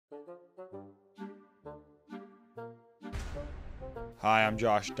Hi, I'm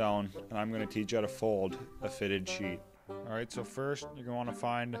Josh Doan, and I'm going to teach you how to fold a fitted sheet. Alright, so first you're going to want to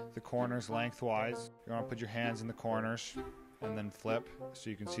find the corners lengthwise. You're going to put your hands in the corners and then flip so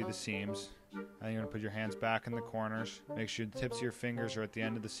you can see the seams. And you're going to put your hands back in the corners. Make sure the tips of your fingers are at the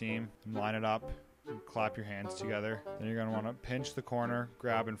end of the seam and line it up. And clap your hands together. Then you're going to want to pinch the corner,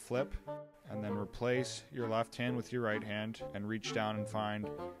 grab and flip, and then replace your left hand with your right hand and reach down and find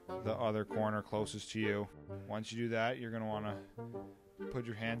the other corner closest to you. Once you do that, you're going to want to put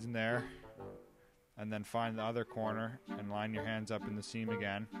your hands in there and then find the other corner and line your hands up in the seam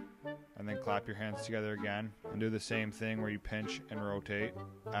again, and then clap your hands together again and do the same thing where you pinch and rotate.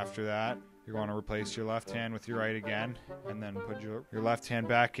 After that, you're going to replace your left hand with your right again, and then put your left hand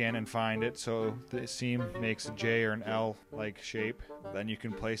back in and find it so the seam makes a J or an L like shape. Then you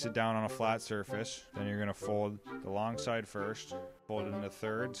can place it down on a flat surface. Then you're going to fold the long side first, fold it into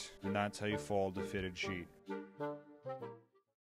thirds, and that's how you fold the fitted sheet.